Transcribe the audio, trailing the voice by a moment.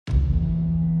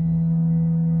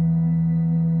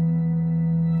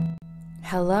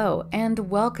Hello, and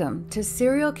welcome to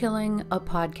Serial Killing, a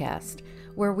podcast,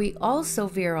 where we also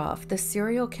veer off the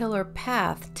serial killer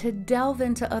path to delve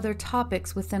into other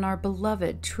topics within our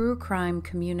beloved true crime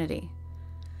community.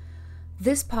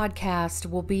 This podcast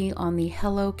will be on the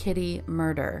Hello Kitty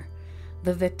murder.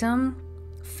 The victim,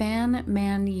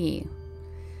 Man-Yee.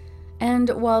 And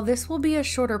while this will be a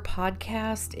shorter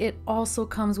podcast, it also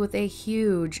comes with a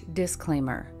huge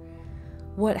disclaimer.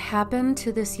 What happened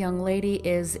to this young lady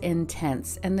is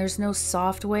intense, and there's no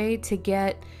soft way to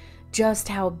get just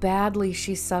how badly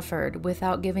she suffered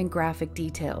without giving graphic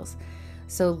details.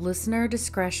 So listener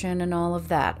discretion and all of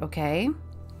that, okay?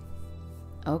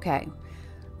 Okay.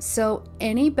 So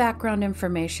any background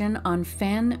information on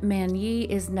Man-Yee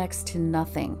is next to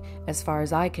nothing, as far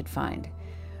as I could find.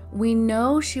 We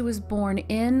know she was born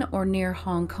in or near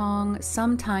Hong Kong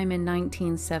sometime in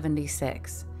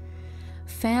 1976.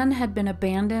 Fan had been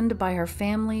abandoned by her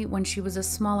family when she was a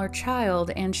smaller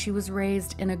child, and she was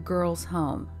raised in a girls'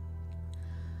 home.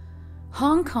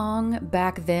 Hong Kong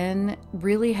back then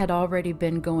really had already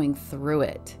been going through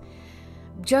it.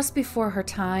 Just before her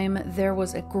time, there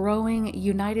was a growing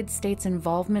United States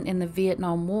involvement in the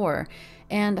Vietnam War,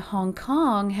 and Hong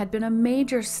Kong had been a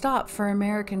major stop for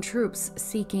American troops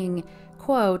seeking,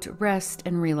 quote, rest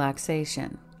and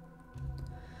relaxation.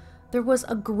 There was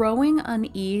a growing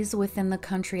unease within the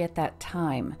country at that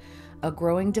time, a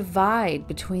growing divide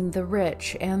between the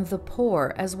rich and the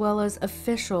poor, as well as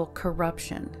official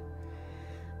corruption.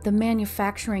 The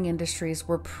manufacturing industries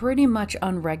were pretty much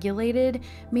unregulated,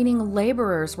 meaning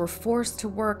laborers were forced to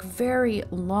work very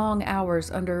long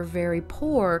hours under very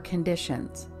poor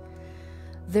conditions.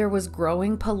 There was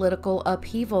growing political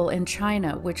upheaval in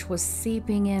China, which was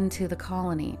seeping into the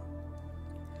colony.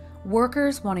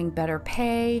 Workers wanting better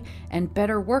pay and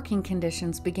better working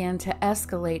conditions began to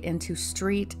escalate into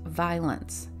street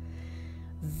violence.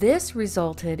 This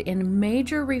resulted in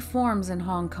major reforms in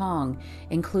Hong Kong,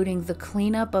 including the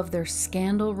cleanup of their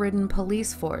scandal-ridden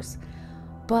police force.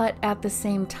 But at the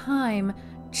same time,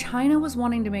 China was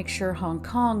wanting to make sure Hong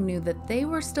Kong knew that they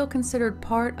were still considered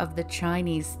part of the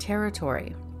Chinese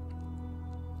territory.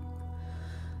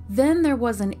 Then there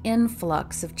was an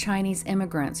influx of Chinese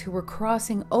immigrants who were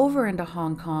crossing over into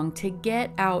Hong Kong to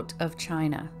get out of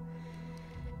China.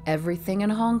 Everything in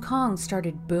Hong Kong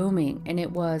started booming, and it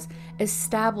was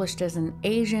established as an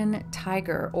Asian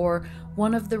tiger, or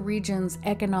one of the region's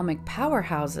economic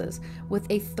powerhouses, with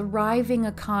a thriving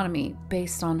economy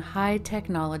based on high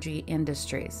technology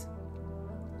industries.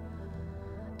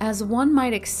 As one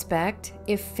might expect,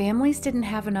 if families didn't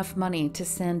have enough money to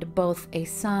send both a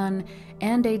son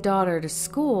and a daughter to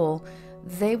school,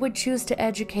 they would choose to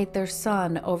educate their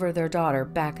son over their daughter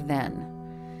back then.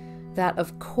 That,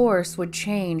 of course, would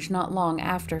change not long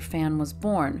after Fan was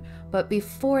born, but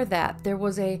before that, there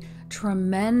was a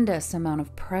tremendous amount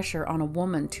of pressure on a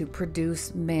woman to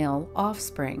produce male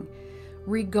offspring,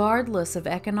 regardless of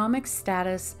economic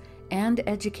status and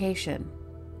education.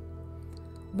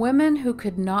 Women who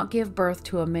could not give birth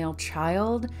to a male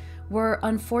child were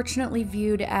unfortunately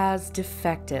viewed as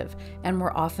defective and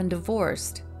were often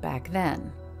divorced back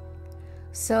then.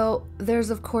 So there's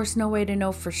of course no way to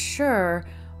know for sure,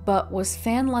 but was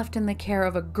Fan left in the care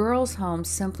of a girls' home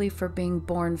simply for being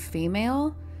born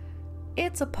female?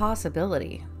 It's a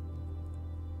possibility.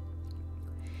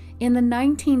 In the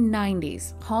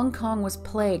 1990s, Hong Kong was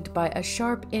plagued by a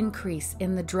sharp increase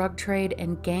in the drug trade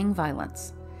and gang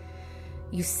violence.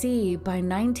 You see, by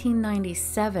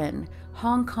 1997,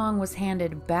 Hong Kong was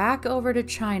handed back over to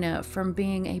China from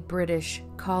being a British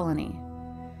colony.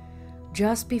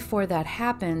 Just before that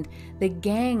happened, the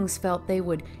gangs felt they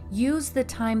would use the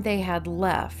time they had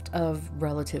left of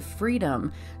relative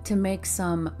freedom to make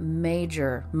some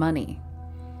major money.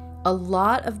 A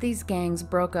lot of these gangs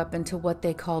broke up into what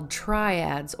they called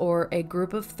triads, or a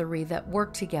group of three that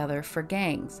worked together for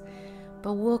gangs.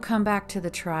 But we'll come back to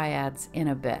the triads in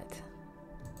a bit.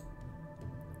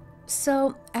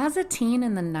 So, as a teen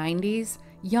in the 90s,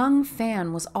 young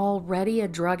Fan was already a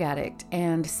drug addict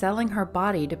and selling her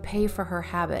body to pay for her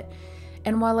habit.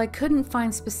 And while I couldn't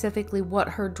find specifically what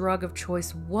her drug of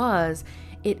choice was,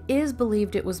 it is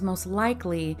believed it was most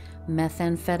likely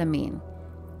methamphetamine.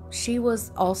 She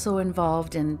was also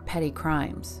involved in petty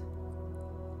crimes.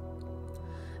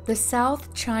 The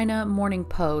South China Morning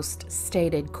Post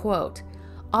stated, quote,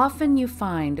 "Often you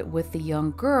find with the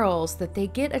young girls that they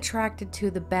get attracted to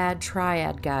the bad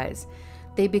triad guys.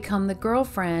 They become the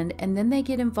girlfriend and then they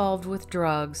get involved with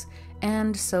drugs,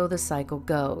 and so the cycle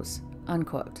goes,"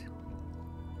 unquote.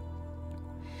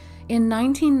 In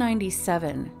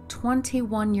 1997,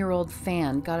 21-year-old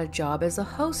Fan got a job as a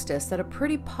hostess at a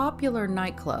pretty popular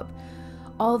nightclub.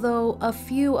 although a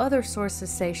few other sources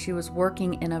say she was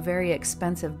working in a very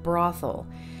expensive brothel,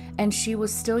 and she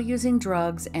was still using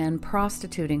drugs and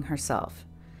prostituting herself.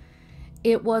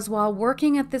 It was while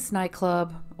working at this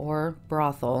nightclub, or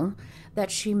brothel,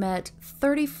 that she met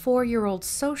 34-year-old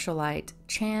socialite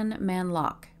Chan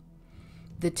Man-Lok.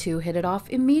 The two hit it off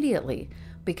immediately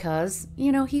because,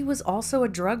 he was also a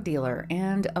drug dealer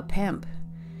and a pimp.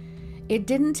 It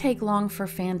didn't take long for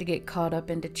Fan to get caught up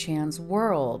into Chan's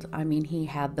world. He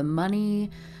had the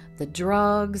money, the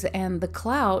drugs, and the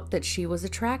clout that she was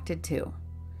attracted to.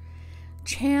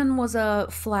 Chan was a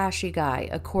flashy guy,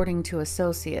 according to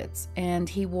associates, and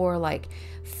he wore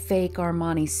fake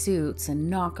Armani suits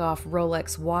and knockoff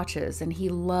Rolex watches, and he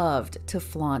loved to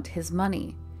flaunt his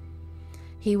money.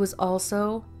 He was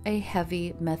also a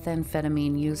heavy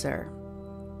methamphetamine user.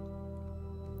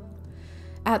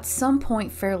 At some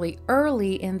point fairly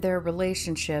early in their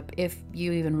relationship, if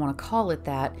you even want to call it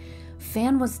that,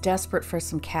 Fan was desperate for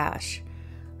some cash.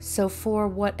 So for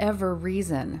whatever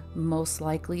reason, most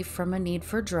likely from a need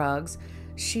for drugs,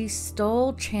 she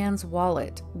stole Chan's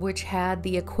wallet, which had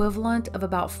the equivalent of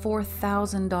about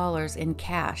 $4,000 in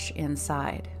cash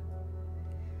inside.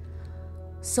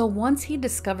 So once he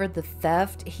discovered the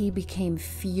theft, he became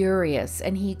furious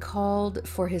and he called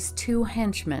for his two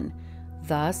henchmen,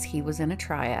 thus he was in a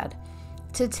triad,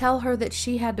 to tell her that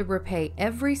she had to repay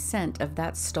every cent of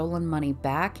that stolen money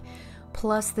back,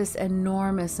 plus this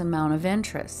enormous amount of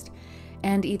interest,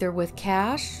 and either with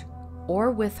cash or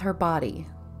with her body.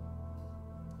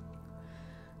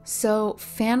 So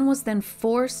Fan was then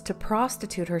forced to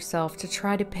prostitute herself to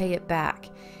try to pay it back,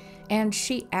 and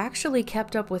she actually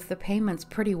kept up with the payments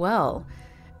pretty well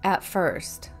at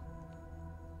first.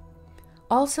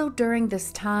 Also, during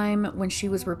this time when she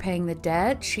was repaying the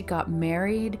debt, she got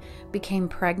married, became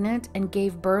pregnant, and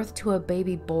gave birth to a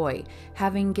baby boy,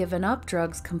 having given up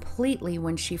drugs completely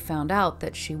when she found out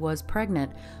that she was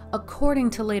pregnant, according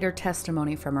to later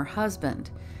testimony from her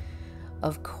husband.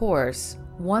 Of course,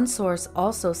 one source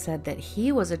also said that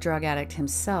he was a drug addict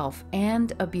himself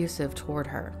and abusive toward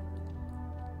her.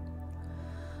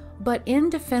 But in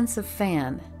defense of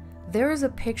Fan, there is a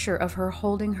picture of her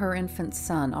holding her infant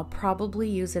son. I'll probably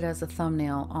use it as a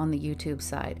thumbnail on the YouTube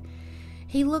side.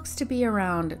 He looks to be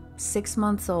around 6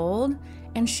 months old,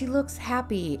 and she looks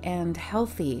happy and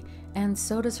healthy, and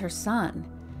so does her son.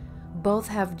 Both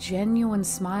have genuine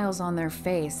smiles on their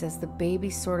face as the baby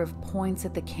sort of points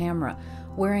at the camera,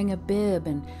 wearing a bib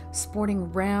and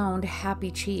sporting round,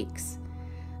 happy cheeks.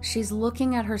 She's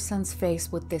looking at her son's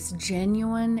face with this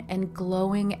genuine and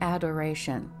glowing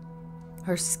adoration.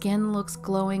 Her skin looks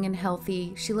glowing and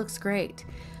healthy. She looks great.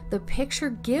 The picture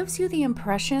gives you the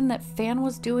impression that Fan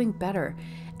was doing better,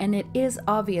 and it is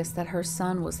obvious that her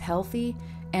son was healthy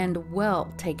and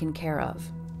well taken care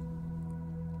of.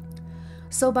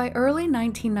 So by early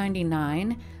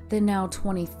 1999, the now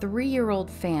 23-year-old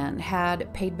Fan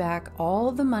had paid back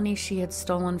all the money she had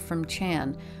stolen from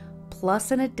Chan,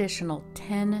 plus an additional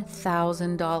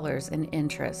 $10,000 in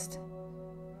interest.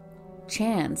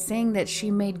 Chan, saying that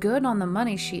she made good on the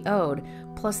money she owed,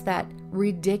 plus that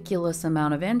ridiculous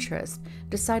amount of interest,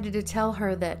 decided to tell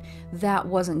her that that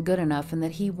wasn't good enough and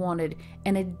that he wanted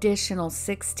an additional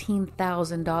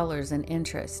 $16,000 in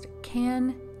interest.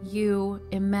 Can you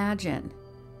imagine?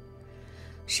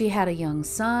 She had a young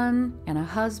son and a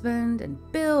husband and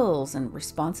bills and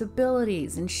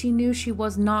responsibilities, and she knew she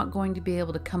was not going to be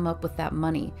able to come up with that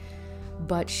money,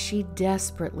 but she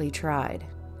desperately tried.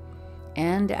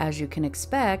 And as you can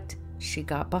expect, she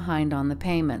got behind on the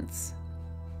payments.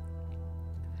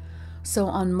 So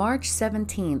on March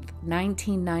 17th,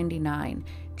 1999,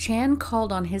 Chan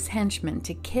called on his henchmen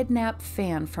to kidnap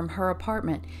Fan from her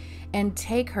apartment and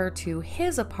take her to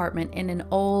his apartment in an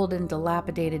old and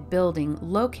dilapidated building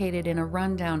located in a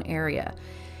rundown area.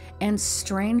 And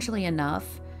strangely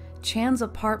enough, Chan's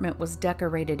apartment was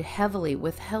decorated heavily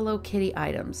with Hello Kitty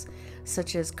items,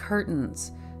 such as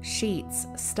curtains, sheets,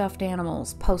 stuffed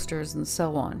animals, posters, and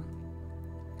so on.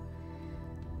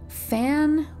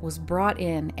 Fan was brought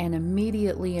in and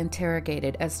immediately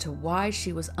interrogated as to why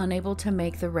she was unable to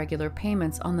make the regular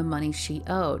payments on the money she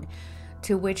owed,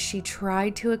 to which she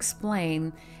tried to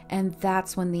explain, and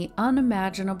that's when the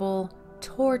unimaginable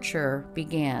torture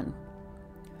began.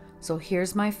 So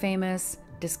here's my famous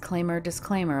disclaimer,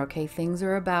 okay? Things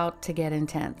are about to get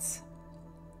intense.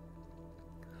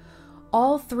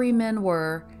 All three men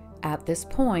were, at this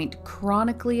point,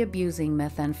 chronically abusing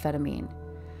methamphetamine.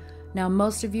 Now,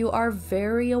 most of you are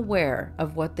very aware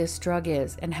of what this drug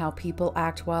is and how people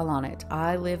act while on it.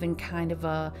 I live in kind of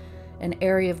an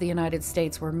area of the United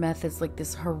States where meth is like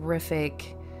this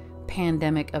horrific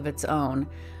pandemic of its own.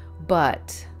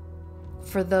 But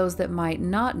For those that might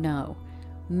not know,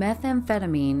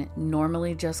 methamphetamine,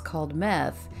 normally just called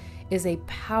meth, is a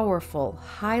powerful,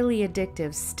 highly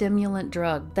addictive stimulant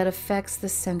drug that affects the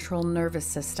central nervous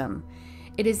system.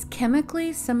 It is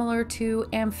chemically similar to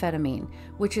amphetamine,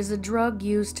 which is a drug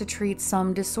used to treat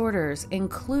some disorders,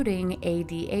 including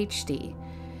ADHD.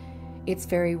 It's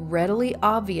very readily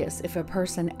obvious if a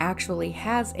person actually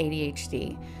has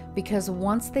ADHD, because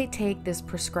once they take this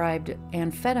prescribed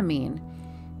amphetamine,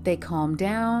 they calm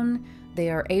down, they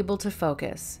are able to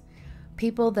focus.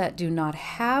 People that do not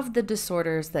have the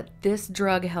disorders that this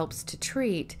drug helps to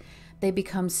treat, they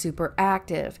become super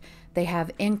active. They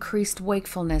have increased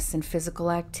wakefulness and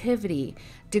physical activity,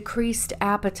 decreased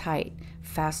appetite,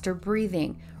 faster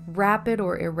breathing, rapid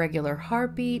or irregular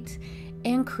heartbeat,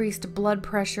 increased blood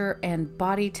pressure and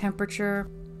body temperature.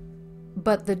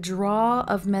 But the draw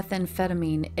of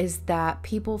methamphetamine is that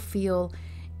people feel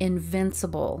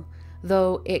invincible,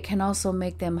 though it can also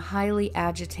make them highly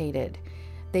agitated.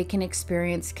 They can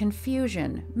experience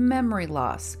confusion, memory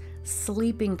loss,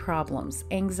 sleeping problems,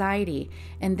 anxiety,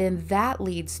 and then that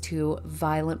leads to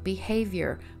violent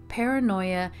behavior,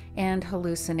 paranoia, and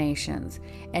hallucinations.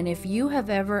 And if you have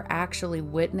ever actually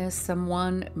witnessed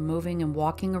someone moving and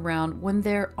walking around when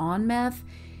they're on meth,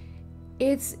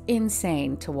 it's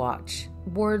insane to watch.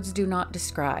 Words do not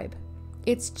describe.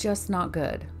 It's just not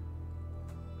good.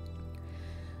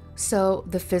 So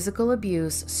the physical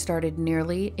abuse started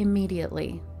nearly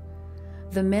immediately.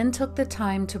 The men took the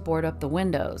time to board up the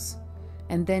windows,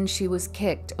 and then she was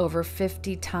kicked over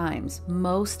 50 times,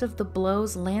 most of the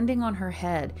blows landing on her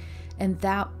head, and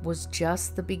that was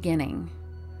just the beginning.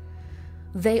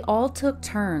 They all took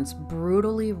turns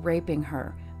brutally raping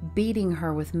her, beating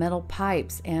her with metal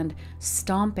pipes, and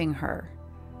stomping her.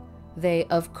 They,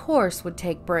 of course, would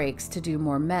take breaks to do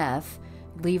more meth,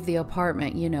 leave the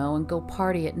apartment, and go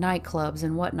party at nightclubs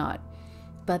and whatnot.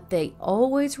 But they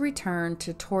always returned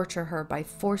to torture her by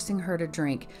forcing her to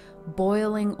drink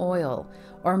boiling oil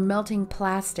or melting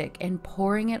plastic and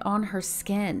pouring it on her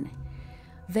skin.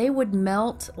 They would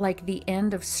melt like the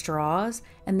end of straws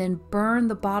and then burn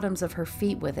the bottoms of her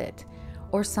feet with it,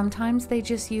 or sometimes they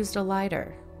just used a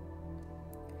lighter.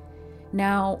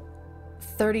 Now,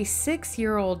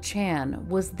 36-year-old Chan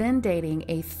was then dating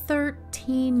a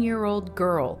 13-year-old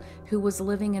girl who was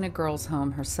living in a girl's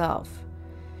home herself.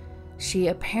 She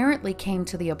apparently came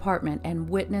to the apartment and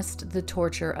witnessed the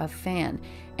torture of Fan,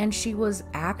 and she was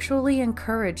actually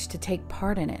encouraged to take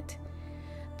part in it.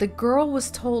 The girl was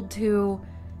told to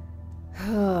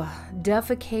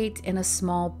defecate in a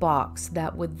small box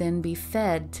that would then be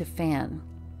fed to Fan.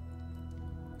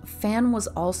 Fan was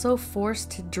also forced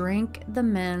to drink the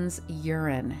men's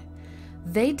urine.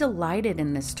 They delighted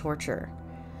in this torture.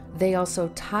 They also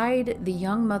tied the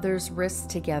young mother's wrists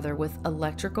together with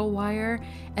electrical wire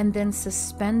and then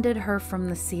suspended her from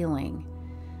the ceiling.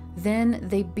 Then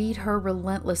they beat her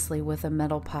relentlessly with a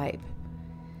metal pipe.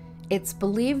 It's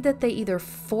believed that they either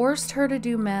forced her to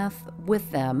do meth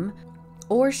with them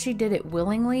or she did it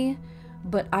willingly,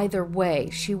 but either way,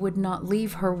 she would not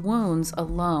leave her wounds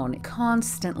alone,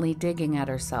 constantly digging at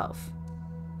herself.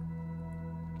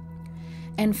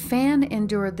 And Fan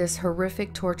endured this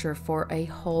horrific torture for a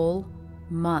whole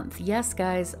month. Yes,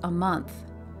 guys, a month.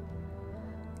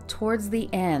 Towards the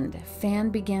end, Fan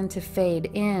began to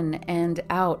fade in and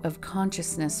out of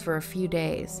consciousness for a few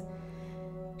days.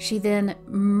 She then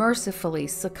mercifully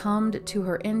succumbed to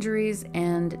her injuries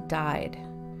and died.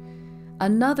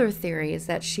 Another theory is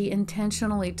that she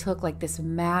intentionally took like this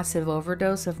massive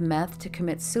overdose of meth to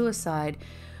commit suicide,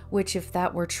 which if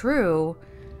that were true,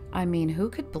 I mean, who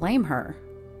could blame her?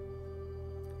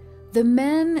 The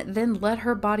men then let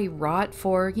her body rot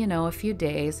for, a few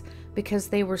days because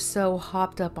they were so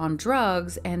hopped up on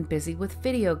drugs and busy with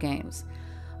video games.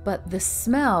 But the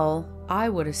smell, I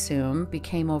would assume,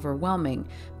 became overwhelming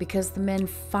because the men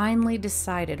finally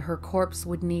decided her corpse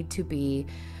would need to be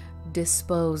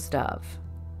disposed of.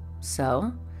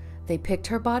 So they picked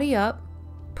her body up,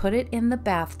 put it in the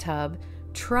bathtub,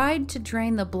 tried to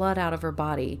drain the blood out of her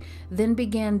body, then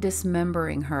began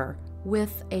dismembering her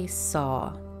with a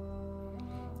saw.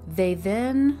 They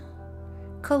then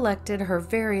collected her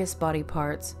various body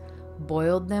parts,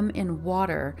 boiled them in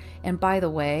water, and by the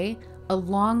way,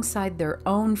 alongside their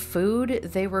own food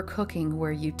they were cooking,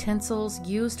 where utensils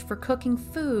used for cooking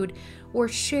food were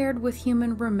shared with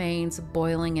human remains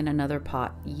boiling in another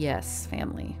pot. Yes,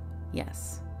 family,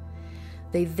 yes.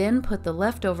 They then put the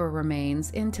leftover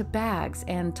remains into bags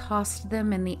and tossed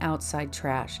them in the outside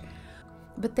trash.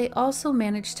 But they also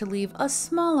managed to leave a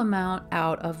small amount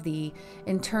out of the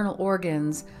internal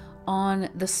organs on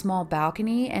the small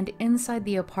balcony and inside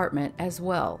the apartment as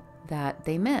well that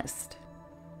they missed.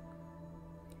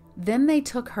 Then they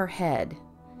took her head.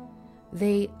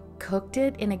 They cooked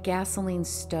it in a gasoline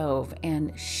stove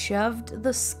and shoved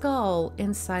the skull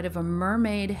inside of a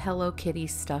mermaid Hello Kitty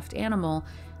stuffed animal,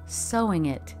 sewing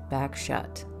it back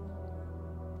shut.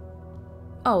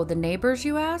 Oh, the neighbors,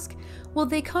 you ask? Well,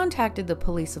 they contacted the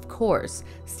police, of course,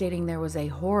 stating there was a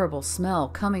horrible smell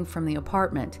coming from the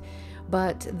apartment,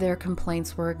 but their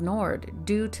complaints were ignored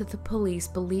due to the police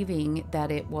believing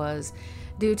that it was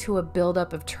due to a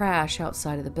buildup of trash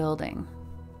outside of the building.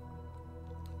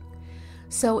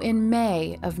 So in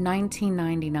May of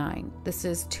 1999, this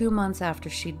is 2 months after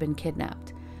she'd been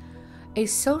kidnapped, a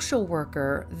social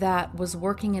worker that was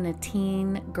working in a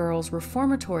teen girls'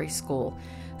 reformatory school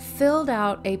filled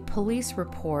out a police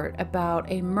report about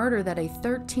a murder that a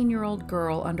 13-year-old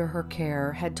girl under her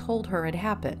care had told her had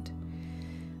happened.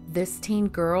 This teen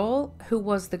girl, who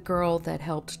was the girl that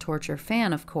helped torture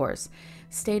Fan, of course,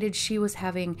 stated she was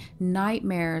having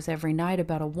nightmares every night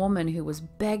about a woman who was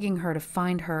begging her to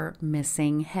find her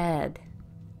missing head.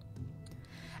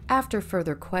 After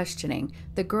further questioning,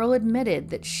 the girl admitted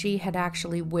that she had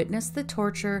actually witnessed the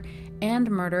torture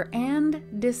and murder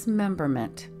and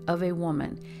dismemberment of a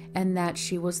woman, and that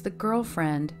she was the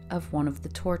girlfriend of one of the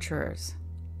torturers.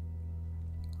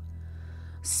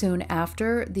 Soon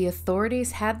after, the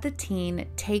authorities had the teen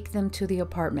take them to the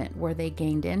apartment where they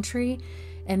gained entry,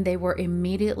 and they were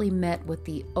immediately met with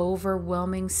the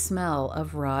overwhelming smell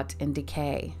of rot and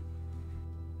decay.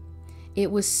 It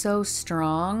was so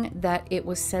strong that it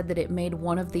was said that it made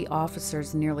one of the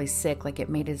officers nearly sick, like it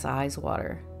made his eyes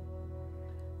water.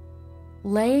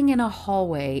 Laying in a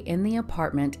hallway in the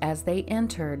apartment as they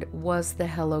entered was the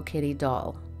Hello Kitty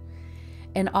doll.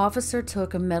 An officer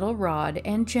took a metal rod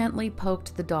and gently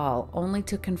poked the doll, only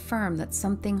to confirm that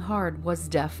something hard was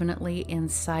definitely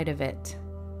inside of it.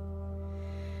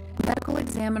 A medical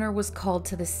examiner was called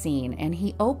to the scene, and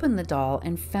he opened the doll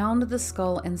and found the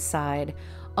skull inside,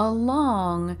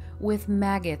 along with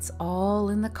maggots all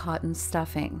in the cotton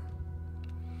stuffing.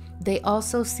 They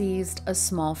also seized a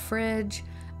small fridge,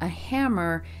 a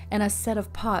hammer, and a set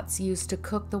of pots used to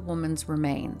cook the woman's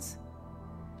remains.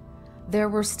 There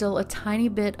were still a tiny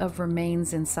bit of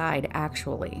remains inside,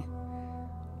 actually.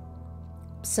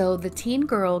 So the teen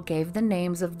girl gave the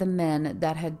names of the men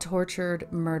that had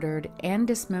tortured, murdered, and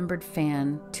dismembered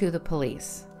Fan to the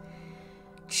police.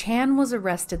 Chan was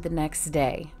arrested the next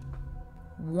day.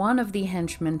 One of the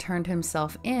henchmen turned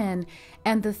himself in,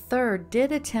 and the third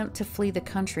did attempt to flee the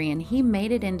country, and he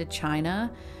made it into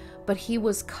China, but he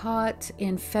was caught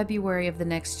in February of the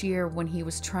next year when he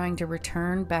was trying to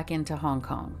return back into Hong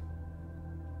Kong.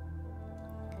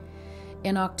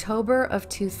 In October of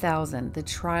 2000, the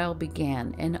trial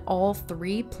began, and all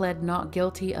three pled not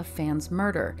guilty of Fan's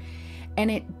murder.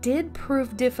 And it did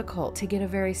prove difficult to get a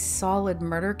very solid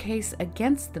murder case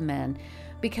against the men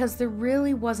because there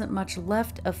really wasn't much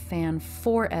left of Fan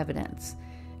for evidence,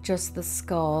 just the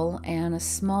skull and a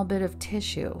small bit of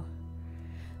tissue.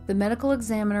 The medical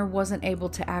examiner wasn't able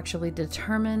to actually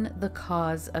determine the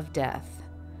cause of death.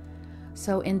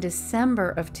 So in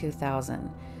December of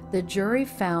 2000, the jury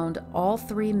found all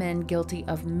three men guilty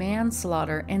of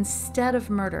manslaughter instead of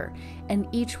murder, and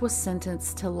each was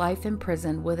sentenced to life in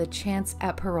prison with a chance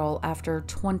at parole after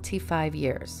 25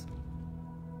 years.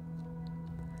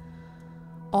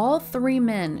 All three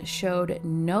men showed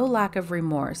no lack of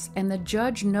remorse, and the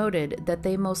judge noted that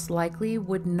they most likely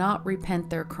would not repent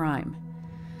their crime.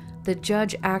 The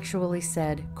judge actually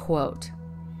said, quote,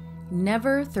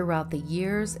 "Never throughout the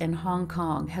years in Hong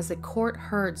Kong has a court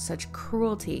heard such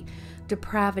cruelty,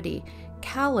 depravity,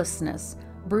 callousness,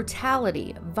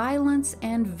 brutality, violence,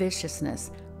 and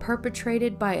viciousness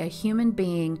perpetrated by a human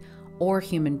being or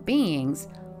human beings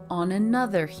on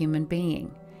another human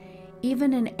being.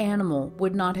 Even an animal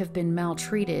would not have been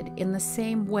maltreated in the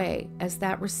same way as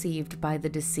that received by the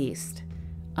deceased."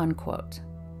 Unquote.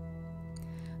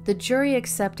 The jury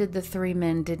accepted the three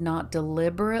men did not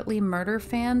deliberately murder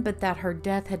Fan, but that her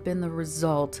death had been the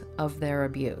result of their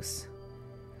abuse.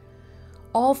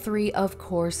 All three, of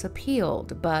course,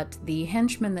 appealed, but the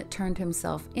henchman that turned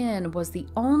himself in was the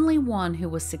only one who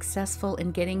was successful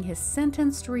in getting his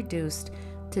sentence reduced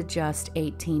to just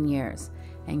 18 years.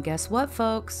 And guess what,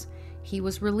 folks? He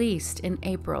was released in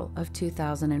April of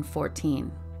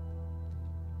 2014.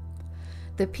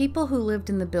 The people who lived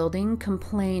in the building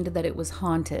complained that it was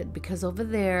haunted because over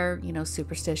there,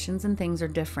 superstitions and things are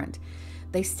different.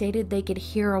 They stated they could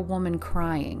hear a woman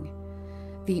crying.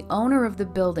 The owner of the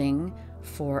building,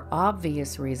 for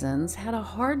obvious reasons, had a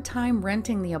hard time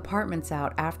renting the apartments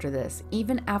out after this,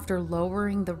 even after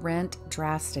lowering the rent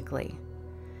drastically.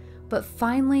 But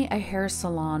finally, a hair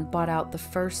salon bought out the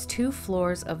first 2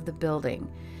 floors of the building.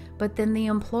 but then the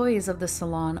employees of the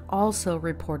salon also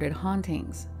reported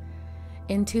hauntings.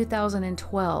 In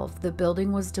 2012, the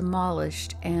building was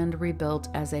demolished and rebuilt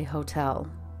as a hotel.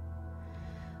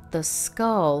 The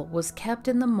skull was kept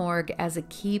in the morgue as a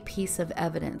key piece of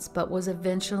evidence, but was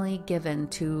eventually given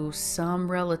to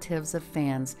some relatives of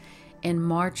fans in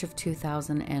March of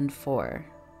 2004.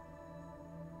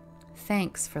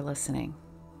 Thanks for listening.